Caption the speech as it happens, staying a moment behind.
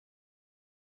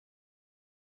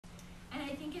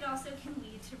it also can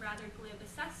lead to rather glib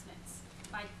assessments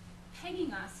by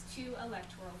pegging us to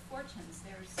electoral fortunes.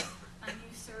 There's a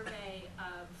new survey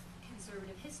of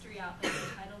conservative history out there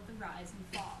entitled The Rise and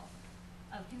Fall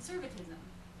of Conservatism.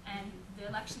 And the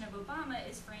election of Obama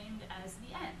is framed as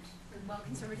the end. Well,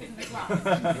 conservatism is lost.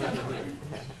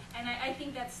 And I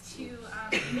think that's too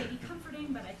maybe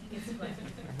comforting, but I think it's good.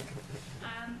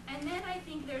 And then I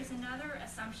think there's another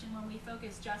assumption when we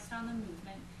focus just on the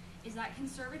movement, is that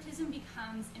conservatism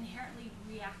becomes inherently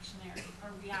reactionary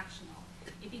or reactional.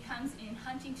 It becomes, in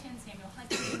Samuel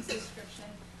Huntington's description,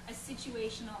 a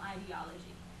situational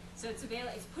ideology. So it's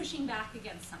pushing back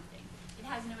against something. It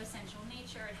has no essential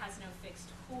nature, it has no fixed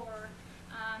core,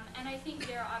 and I think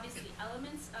there are obviously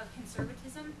elements of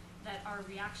conservatism that are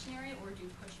reactionary or do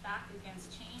push back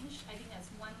against change. I think that's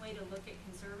one way to look at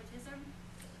conservatism.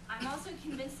 I'm also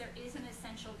convinced there is an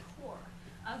essential core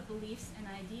of beliefs and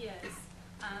ideas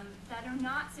that are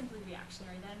not simply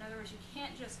reactionary, that in other words, you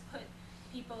can't just put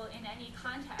people in any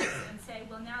context and say,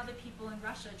 well, now the people in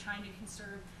Russia trying to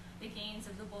conserve the gains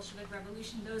of the Bolshevik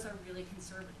Revolution, those are really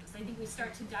conservatives. I think we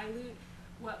start to dilute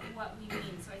what we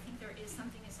mean. So I think there is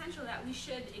something essential that we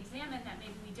should examine that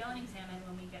maybe we don't examine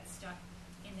when we get stuck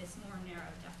in this more narrow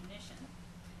definition.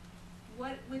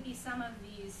 What would be some of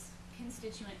these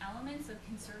constituent elements of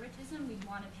conservatism we'd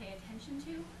want to pay attention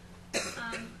to?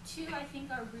 Two, I think,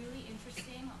 are really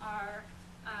interesting are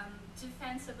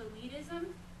defense of elitism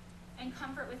and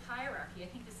comfort with hierarchy. I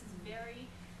think this is very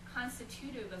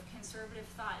constitutive of conservative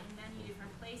thought in many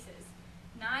different places.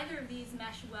 Neither of these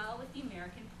mesh well with the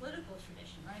American political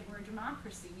tradition, right? We're a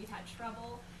democracy. We've had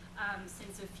trouble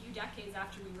since a few decades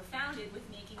after we were founded with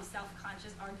making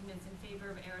self-conscious arguments in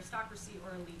favor of aristocracy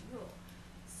or elite rule.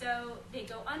 So they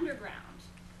go underground.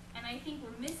 And I think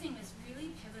we're missing this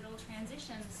really pivotal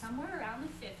transition. Somewhere around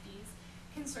the 50s,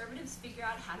 conservatives figure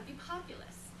out how to be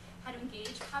populist, how to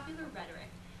engage popular rhetoric,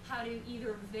 how to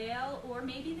either veil or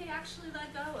maybe they actually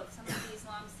let go of some of these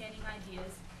long-standing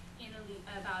ideas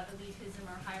about elitism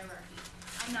or hierarchy.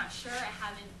 I'm not sure. I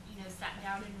haven't sat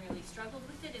down and really struggled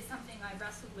with it. It's something I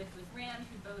wrestled with Rand,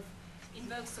 who both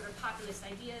invokes sort of populist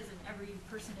ideas of every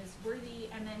person is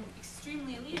worthy, and then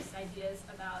extremely elitist ideas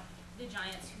about the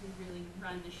giants who really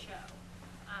run the show.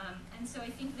 And so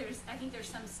I think there's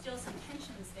still some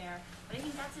tensions there, but I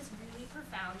think that's this really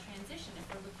profound transition if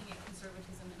we're looking at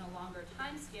conservatism in a longer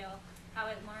time scale, how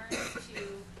it learns to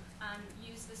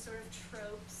use the sort of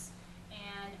tropes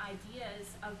and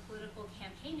ideas of political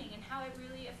campaigning and how it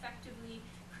really effectively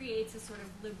creates a sort of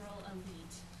liberal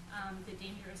elite, the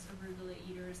dangerous arugula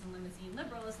eaters and limousine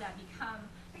liberals that become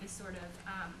this sort of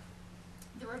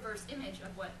the reverse image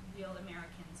of what real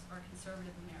Americans or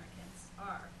conservative Americans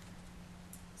are.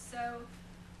 So,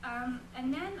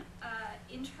 and then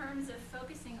in terms of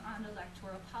focusing on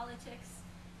electoral politics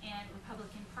and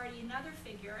Republican Party, another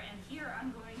figure, and here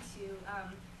I'm going to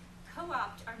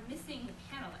co-opt our missing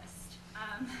panelist.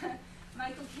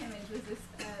 Michael Kimmage was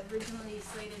originally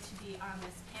slated to be on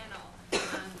this panel.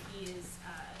 He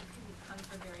couldn't come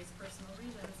for various personal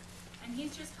reasons, and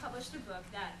he's just published a book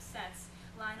that sets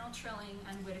Lionel Trilling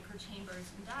and Whittaker Chambers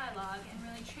in dialogue and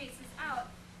really traces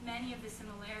out many of the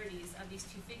similarities of these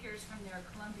two figures from their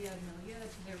Columbia milieu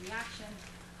to their reaction,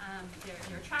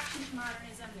 their attraction to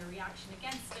modernism, their reaction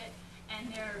against it,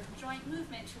 and their joint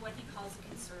movement to what he calls a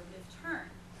conservative turn.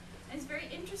 And it's very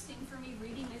interesting for me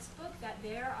reading this book that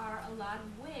there are a lot of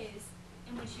ways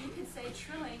in which you could say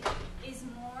Trilling is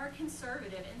more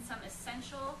conservative in some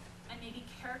essential and maybe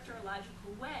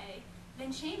characterological way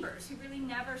than Chambers, who really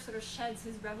never sort of sheds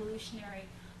his revolutionary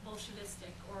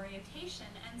Bolshevistic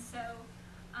orientation. And so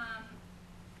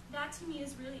that to me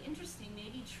is really interesting.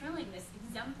 Maybe Trilling, this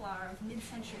exemplar of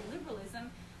mid-century liberalism,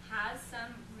 has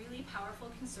some really powerful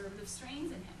conservative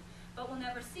strains in him. But we'll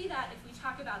never see that if we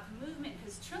talk about the movement,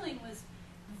 because Trilling was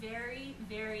very,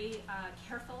 very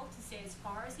careful to stay as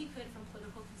far as he could from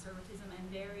political conservatism and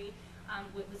very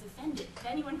was offended if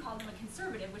anyone called him a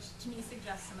conservative, which to me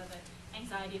suggests some of the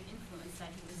anxiety of influence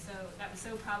that was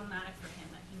so problematic for him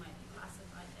that he might be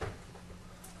classified there.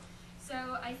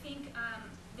 So I think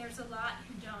there's a lot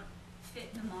who don't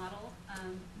fit the model.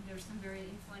 There's some very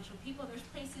influential people. There's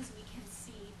places we can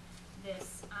see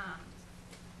this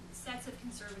sets of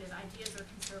conservative ideas or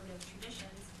conservative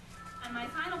traditions. And my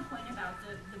final point about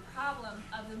the problem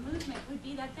of the movement would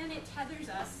be that then it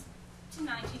tethers us to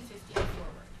 1950 and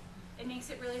forward. It makes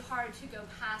it really hard to go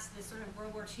past this sort of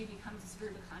World War II becomes this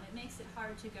Rubicon. It makes it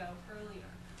hard to go earlier.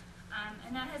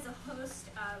 And that has a host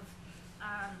of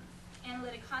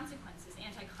analytic consequences.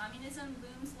 Anti-communism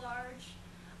looms large,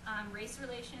 race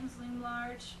relations loom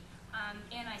large,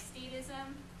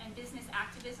 anti-statism and business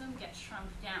activism gets shrunk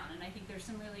down. And I think there's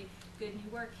some really good new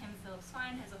work. Kim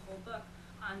Phillips-Fein has a whole book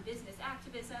on business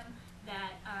activism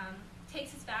that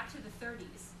takes us back to the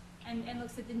 30s and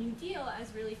looks at the New Deal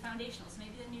as really foundational. So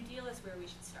maybe the New Deal is where we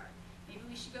should start. Maybe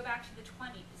we should go back to the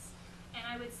 20s. And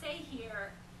I would say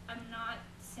here, I'm not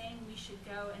saying we should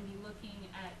go and be looking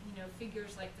at,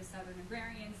 figures like the Southern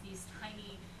Agrarians, these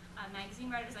tiny magazine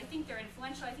writers. I think they're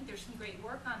influential. I think there's some great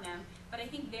work on them, but I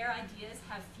think their ideas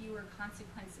have fewer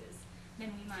consequences than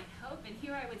we might hope. And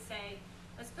here I would say,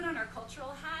 let's put on our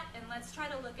cultural hat and let's try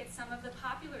to look at some of the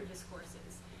popular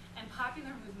discourses and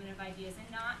popular movement of ideas, and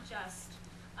not just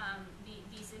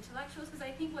these intellectuals, because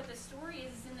I think what the story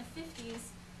is in the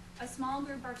 50s, a small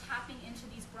group are tapping into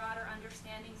these broader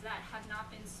understandings that have not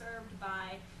been served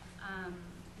by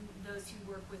those who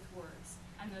work with words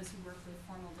and those who work with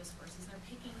formal discourses. They're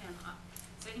picking them up.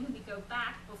 So I think when we go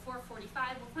back before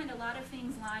 45, we'll find a lot of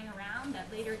things lying around that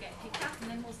later get picked up, and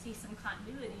then we'll see some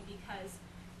continuity, because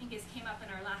I think as came up in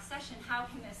our last session, how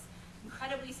can this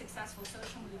incredibly successful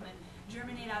social movement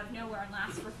germinate out of nowhere and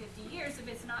last for 50 years if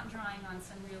it's not drawing on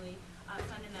some really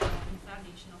fundamental and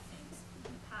foundational things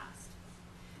in the past?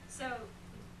 So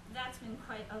that's been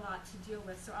quite a lot to deal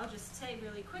with. So I'll just say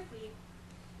really quickly,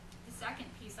 the second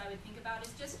piece I would think about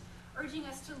is just urging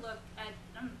us to look at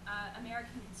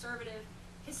American conservative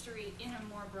history in a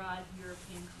more broad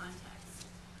European context.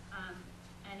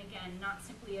 And again, not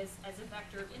simply as a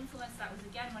vector of influence. That was,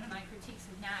 again, one of my critiques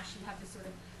of Nash. You have this sort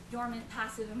of dormant,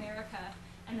 passive America,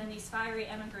 and then these fiery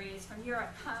emigres from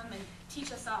Europe come and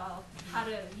teach us all how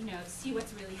to, see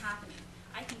what's really happening.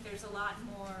 I think there's a lot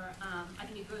more, I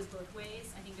think it goes both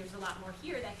ways. I think there's a lot more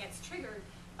here that gets triggered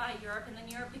by Europe, and then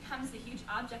Europe becomes the huge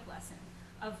object lesson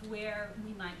of where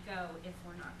we might go if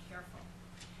we're not careful.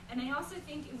 And I also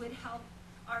think it would help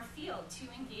our field to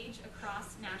engage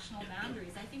across national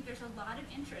boundaries. I think there's a lot of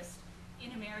interest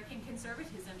in American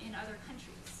conservatism in other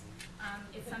countries.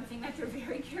 It's something that they're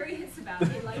very curious about.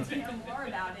 They'd like to know more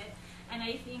about it. And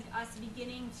I think us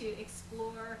beginning to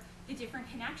explore the different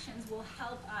connections will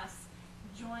help us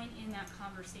join in that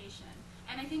conversation.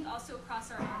 And I think also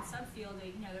across our own subfield,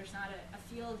 there's not a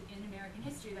field in American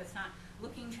history that's not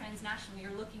looking transnationally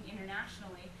or looking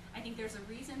internationally. I think there's a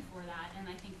reason for that, and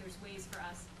I think there's ways for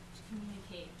us to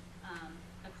communicate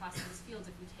across these fields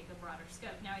if we take a broader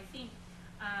scope. Now, I think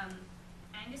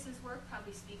Angus's work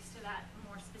probably speaks to that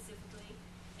more specifically,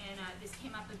 and this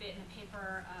came up a bit in the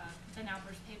paper, the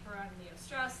Naupers paper on Leo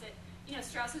Strauss, that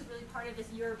Strauss is really part of this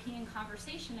European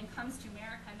conversation and comes to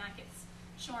America, and that gets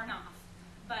shorn off,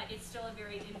 but it's still a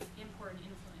very important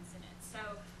influence in it. So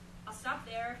I'll stop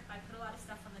there. I put a lot of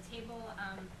stuff on the table.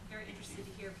 Very interested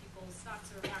to hear people's thoughts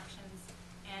or reactions,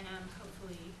 and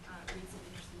hopefully read some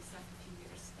interesting stuff a few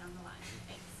years down the line.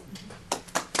 Thanks.